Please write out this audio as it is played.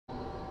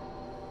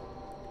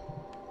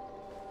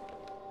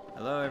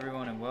Hello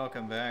everyone and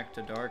welcome back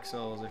to Dark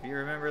Souls. If you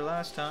remember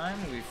last time,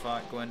 we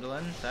fought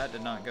Gwendolyn. That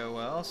did not go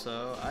well,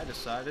 so I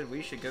decided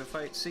we should go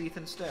fight Seath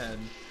instead.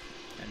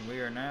 And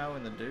we are now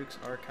in the Duke's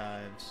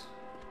Archives.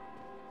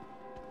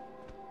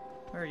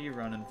 Where are you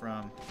running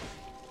from?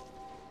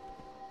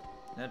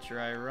 That's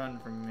right, run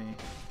from me.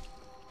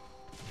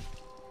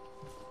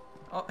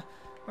 Oh,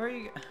 where are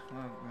you?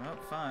 Well,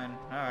 fine.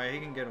 Alright,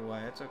 he can get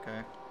away, it's okay.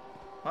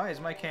 Why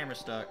is my camera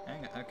stuck?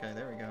 Hang on. Okay,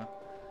 there we go.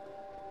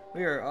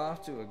 We are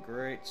off to a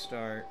great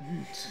start.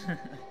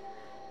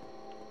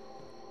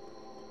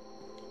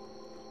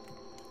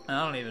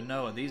 I don't even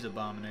know what these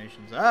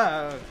abominations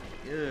are.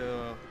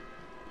 Ew.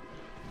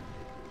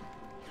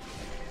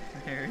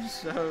 They're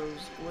so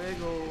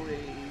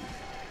squiggly.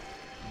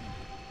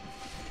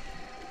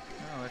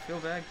 Oh, I feel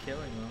bad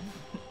killing them.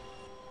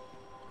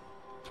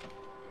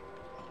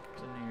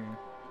 What's in here?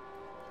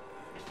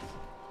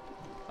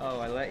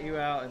 Oh, I let you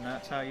out and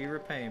that's how you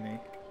repay me.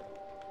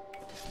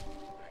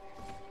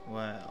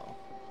 Well.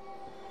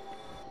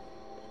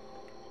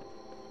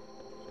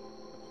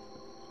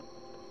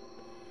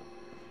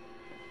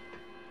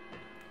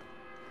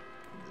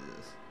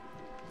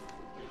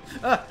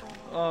 Ah!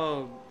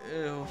 Oh,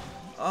 ew.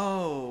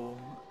 Oh.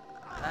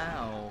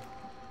 Ow.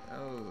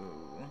 Oh.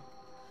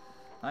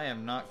 I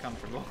am not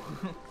comfortable.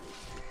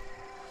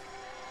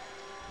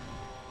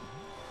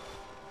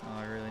 Oh,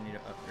 I really need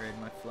to upgrade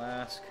my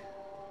flask.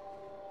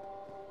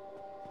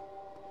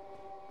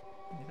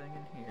 Anything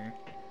in here?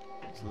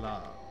 It's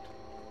locked.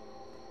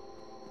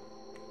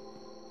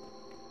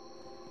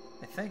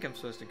 I think I'm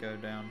supposed to go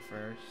down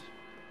first.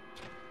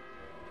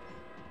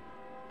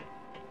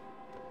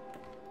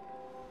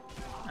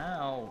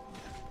 Ow!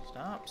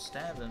 Stop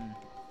stabbing.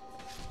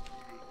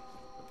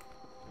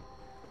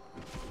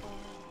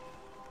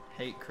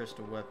 Hate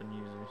crystal weapon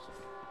users.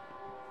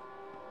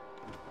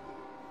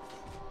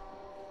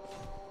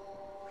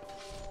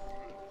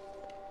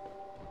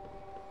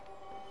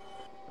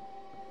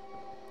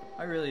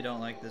 I really don't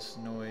like this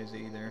noise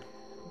either.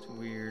 It's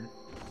weird.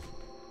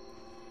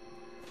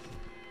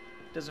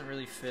 Doesn't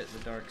really fit the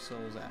Dark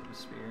Souls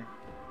atmosphere.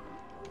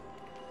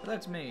 But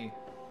that's me.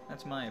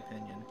 That's my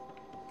opinion.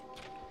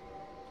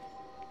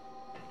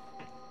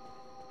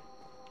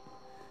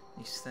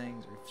 These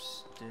things are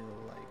still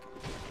like...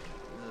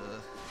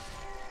 ugh.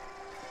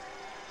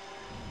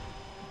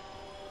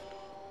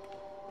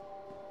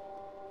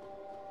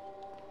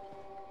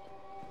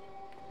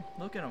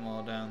 Look at them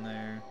all down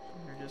there.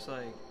 They're just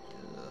like...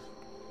 ugh.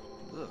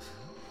 Ugh.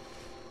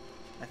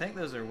 I think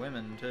those are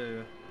women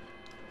too.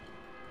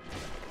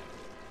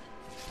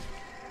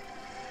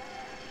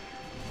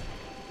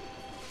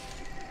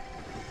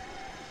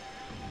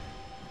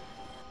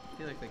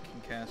 I feel like they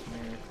can cast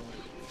miracles.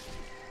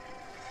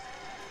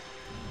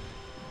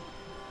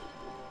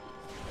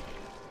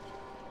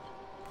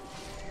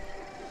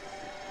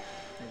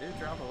 They do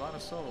drop a lot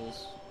of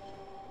souls.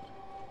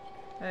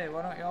 Hey,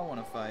 why don't y'all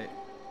want to fight?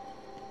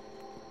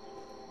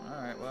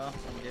 Alright, well,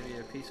 I'll give you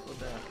a peaceful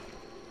death.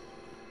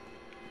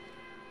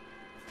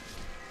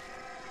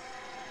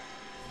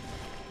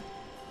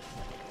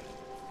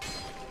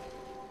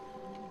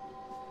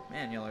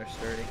 Man, y'all are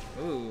sturdy.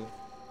 Ooh.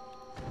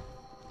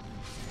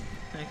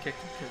 I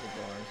kicked him through the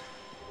bars.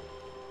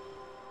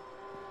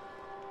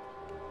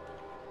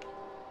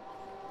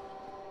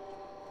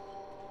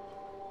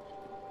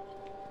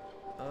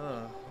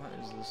 Ugh, what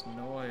is this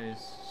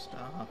noise?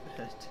 Stop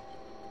it.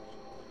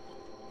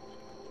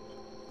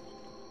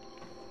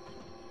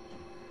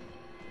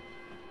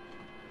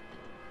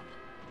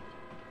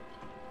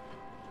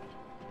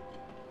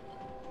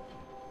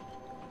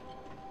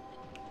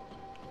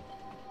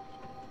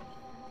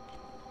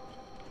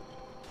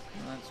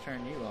 Let's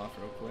turn you off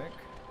real quick.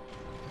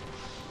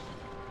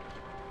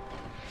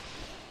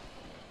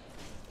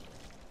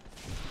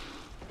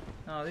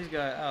 Oh, these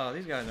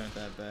guys aren't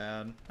that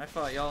bad. I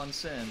fought y'all in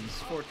Sin's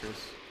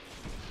Fortress.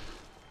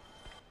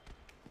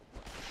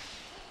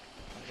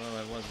 Although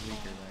I was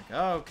weaker back.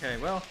 Okay,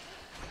 well,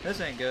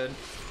 this ain't good.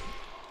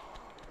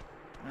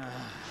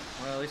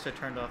 Well, at least I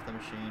turned off the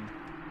machine.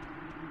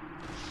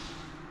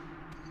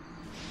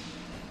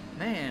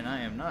 Man,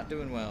 I am not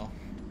doing well.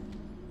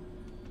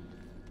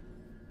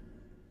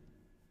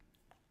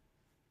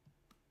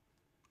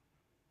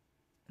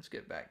 Let's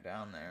get back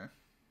down there.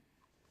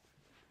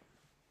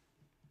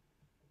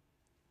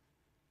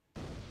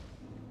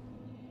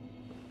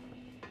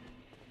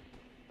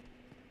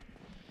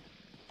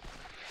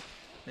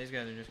 These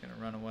guys are just gonna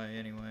run away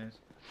anyways.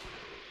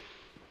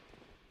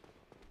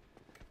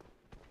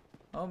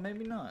 Oh,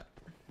 maybe not.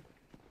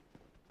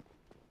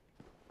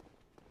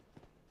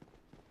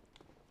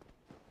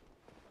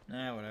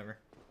 Nah, whatever.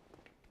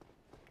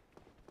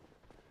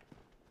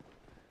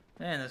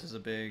 Man, this is a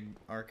big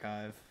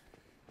archive.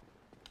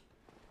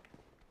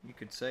 You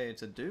could say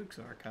it's a Duke's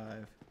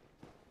archive.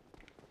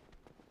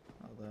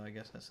 Although I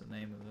guess that's the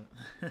name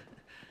of it.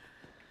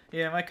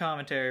 Yeah, my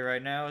commentary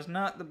right now is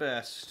not the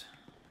best.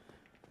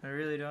 I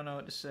really don't know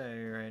what to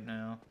say right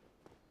now.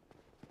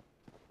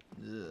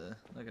 Ugh,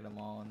 look at them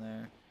all in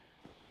there.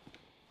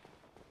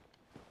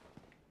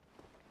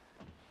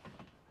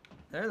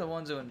 They're the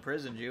ones who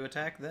imprisoned you.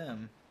 Attack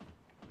them.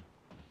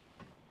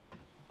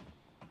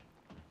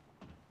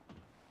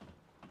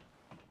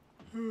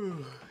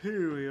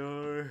 Here we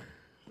are.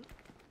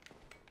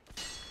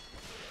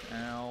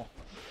 Ow.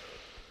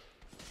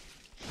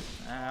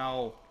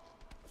 Ow.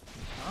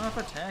 Stop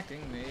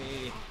attacking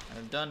me.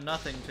 I've done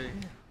nothing to you.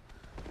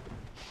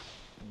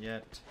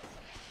 Yet.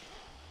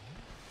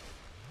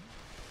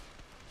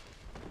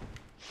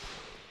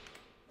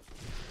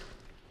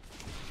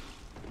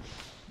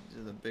 These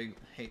are the big...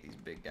 I hate these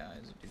big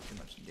guys that do too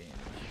much damage.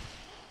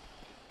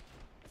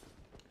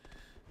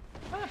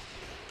 Ah.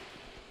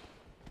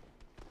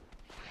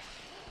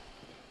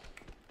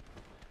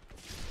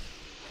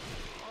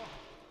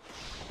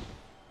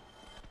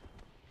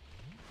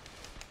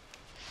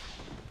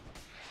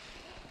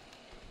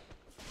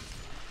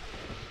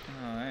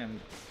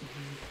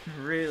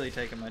 Really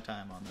taking my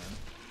time on them.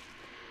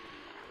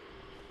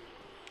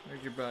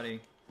 Where's your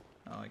buddy?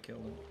 Oh, I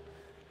killed him.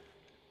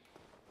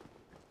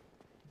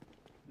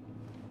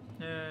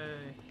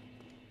 Yay.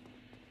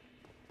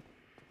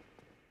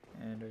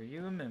 And are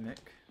you a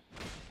mimic?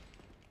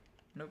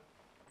 Nope.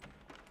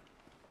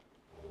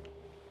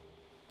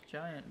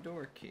 Giant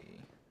door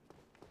key.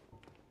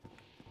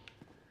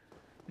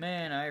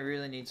 Man, I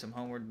really need some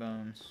homeward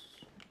bones.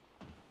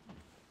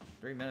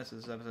 3 minutes of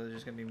this episode is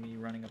just gonna be me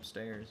running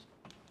upstairs.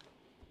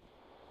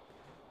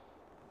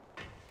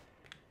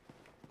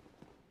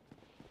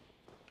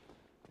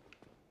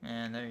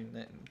 And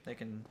they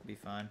can be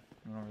fine.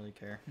 I don't really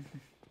care.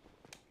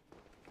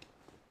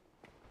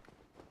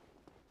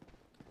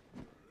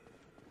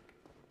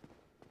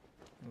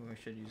 Ooh, I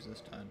should use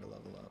this time to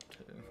level up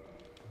too.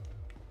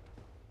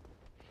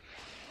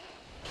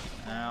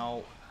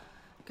 Ow.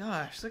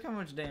 Gosh, look how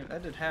much damage.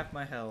 That did half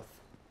my health.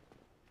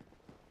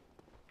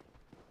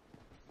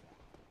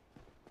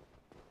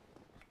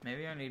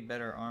 Maybe I need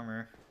better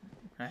armor.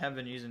 I have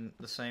been using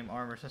the same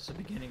armor since the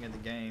beginning of the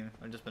game.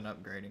 I've just been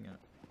upgrading it.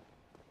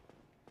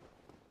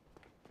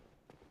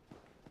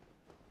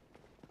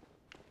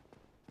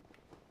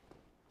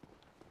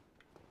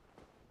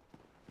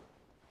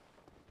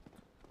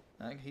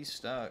 I think he's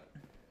stuck.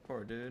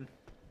 Poor dude.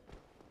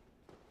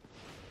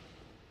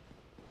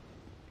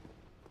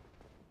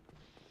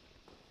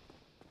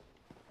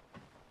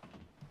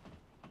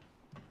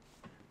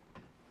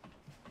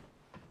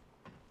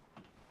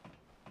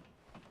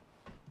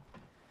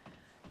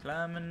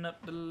 Climbing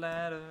up the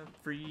ladder of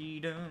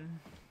freedom.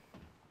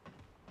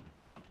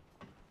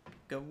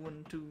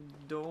 Going to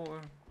the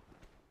door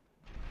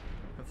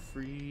of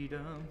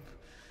freedom.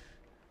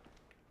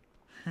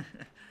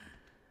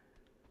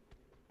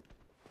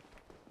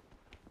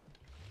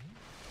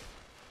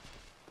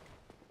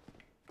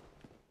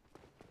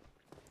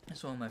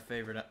 It's one of my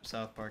favorite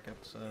South Park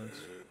episodes.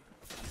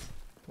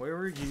 Where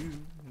were you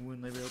when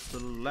they built the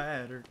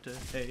ladder to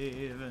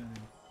heaven?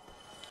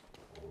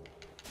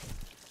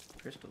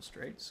 Crystal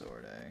straight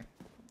sword, eh?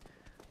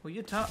 Will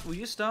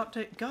you stop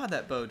taking... God,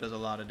 that bow does a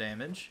lot of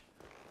damage.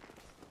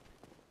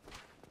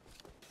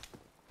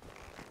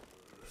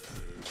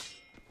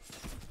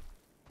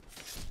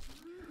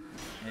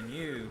 And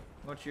you,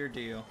 what's your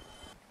deal?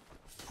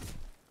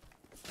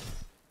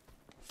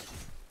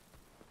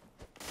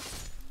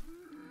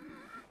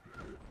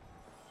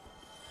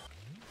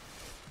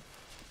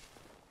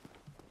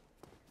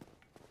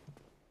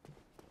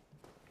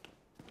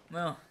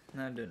 Well,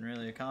 that didn't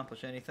really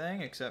accomplish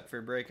anything except for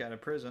break out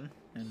of prison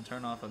and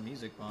turn off a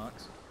music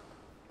box.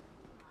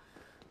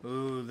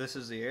 Ooh, this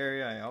is the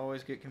area I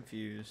always get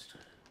confused.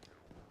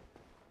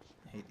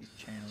 I hate these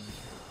channels.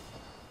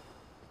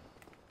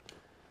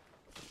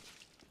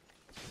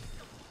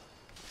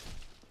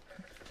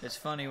 It's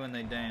funny when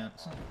they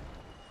dance.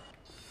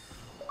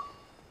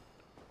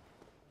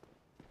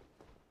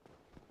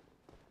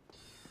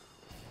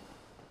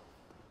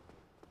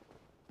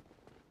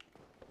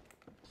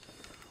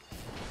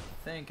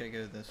 I think I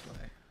go this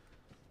way.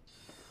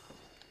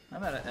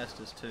 I'm out of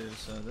Estus too,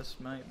 so this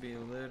might be a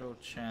little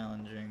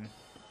challenging.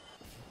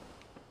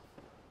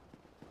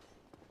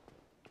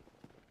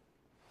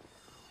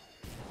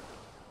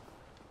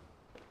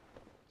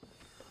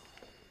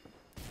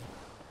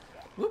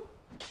 Whoop!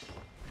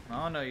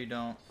 Oh no, you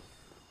don't.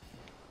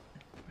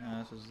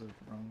 No, this is the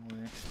wrong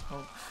way.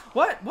 Oh.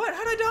 What? What?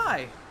 How'd I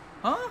die?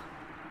 Huh?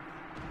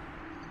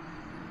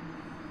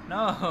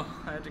 No,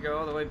 I had to go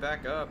all the way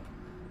back up.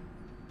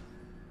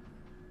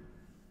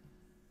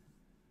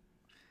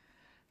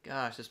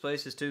 Gosh, this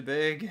place is too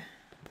big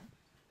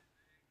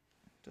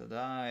to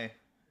die.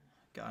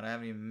 God, I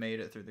haven't even made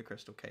it through the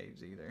crystal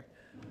caves either.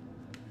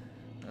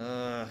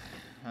 Oh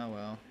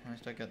well, at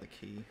least I got the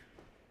key.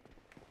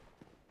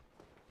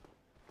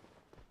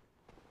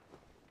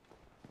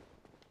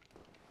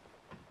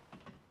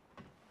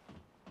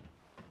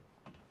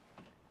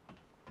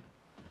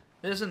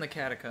 This and the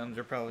catacombs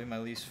are probably my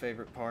least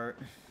favorite part.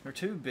 They're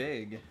too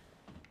big.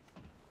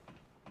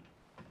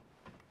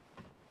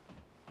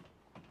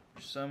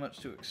 So much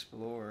to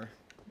explore,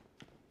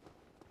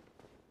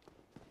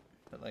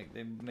 but like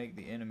they make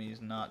the enemies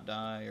not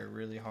die or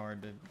really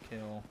hard to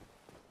kill.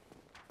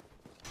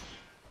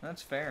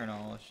 That's fair and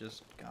all, it's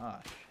just,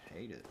 gosh,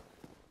 hate it.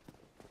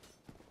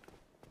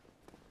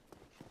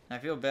 I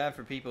feel bad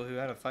for people who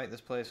had to fight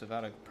this place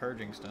without a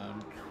purging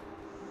stone.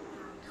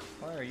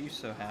 What are you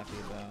so happy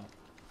about?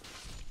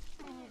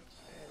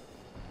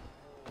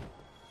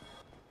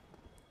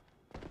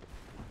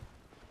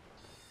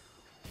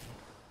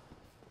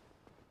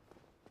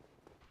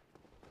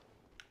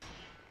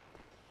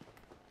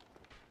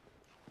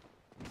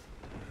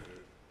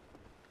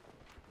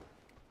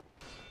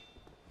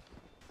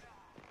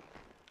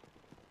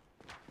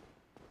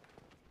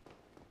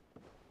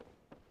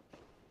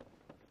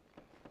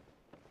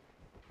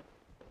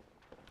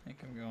 I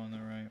think I'm going the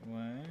right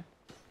way.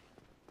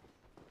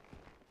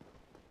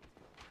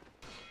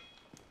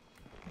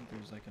 I think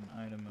there's like an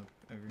item up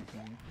over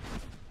here.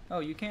 Oh,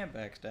 you can't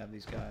backstab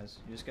these guys.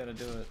 You just gotta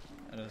do it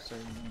at a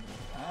certain angle.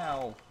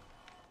 Ow!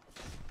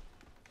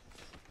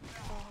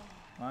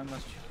 Why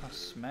must you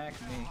smack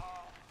me?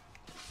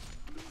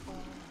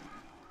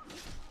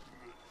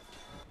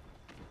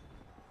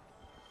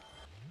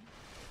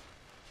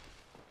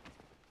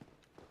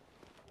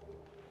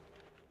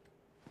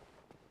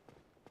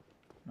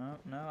 No,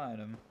 no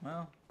item.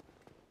 Well,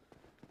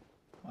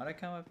 why'd I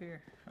come up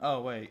here?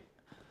 Oh, wait.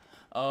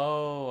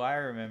 Oh, I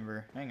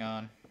remember. Hang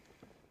on.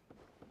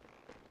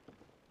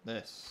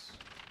 This.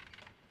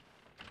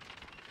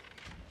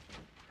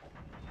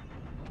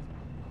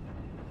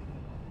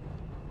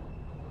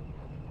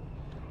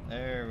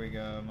 There we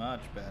go.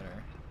 Much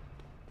better.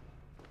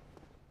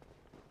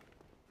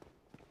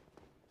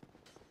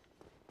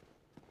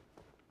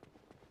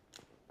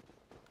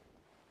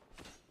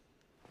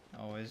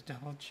 Always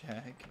double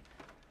check.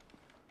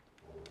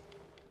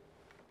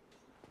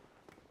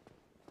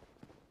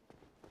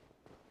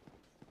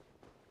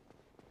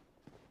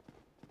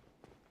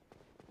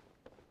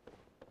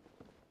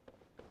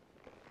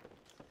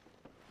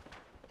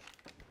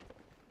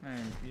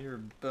 Man,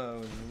 your bow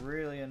is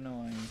really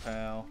annoying,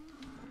 pal.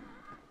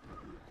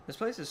 This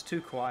place is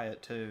too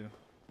quiet, too.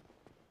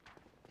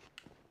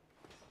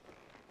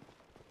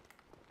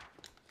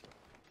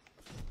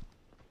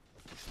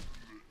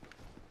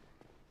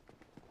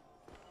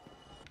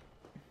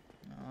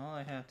 All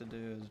I have to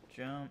do is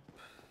jump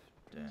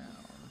down.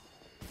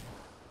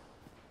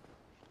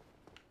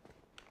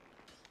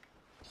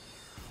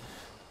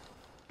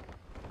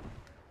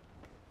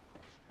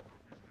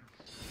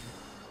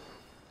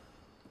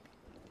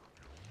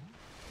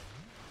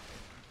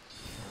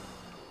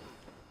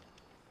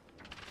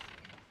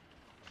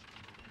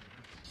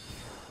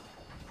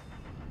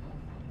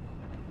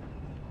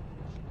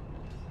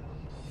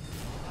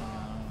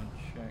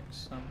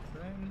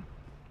 Something.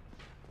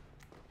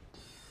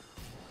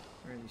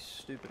 Where are these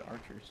stupid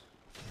archers?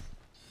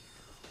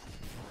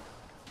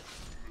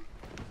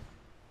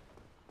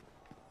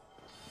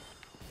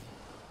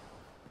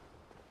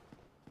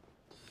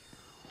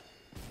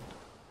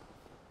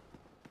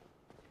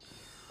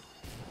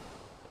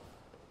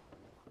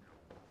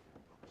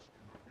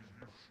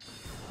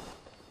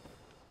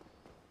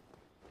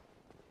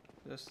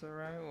 Just the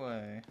right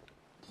way.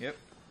 Yep.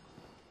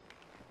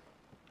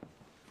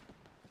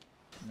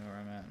 Know where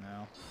I'm at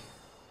now.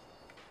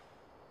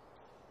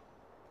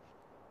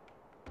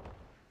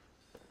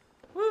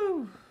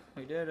 Woo!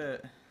 We did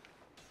it.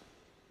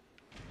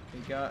 We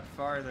got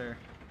farther.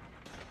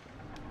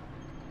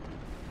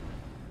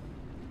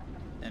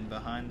 And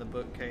behind the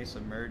bookcase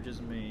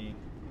emerges me.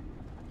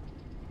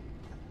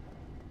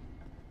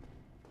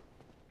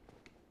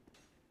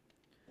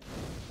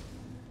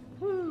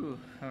 Woo!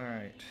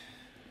 Alright.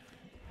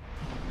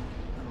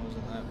 That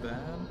wasn't that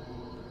bad.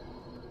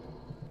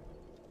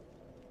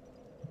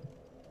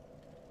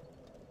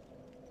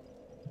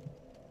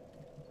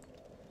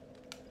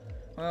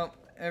 Well,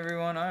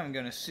 everyone, I'm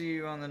going to see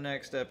you on the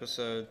next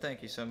episode.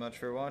 Thank you so much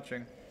for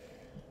watching.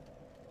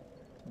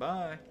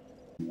 Bye.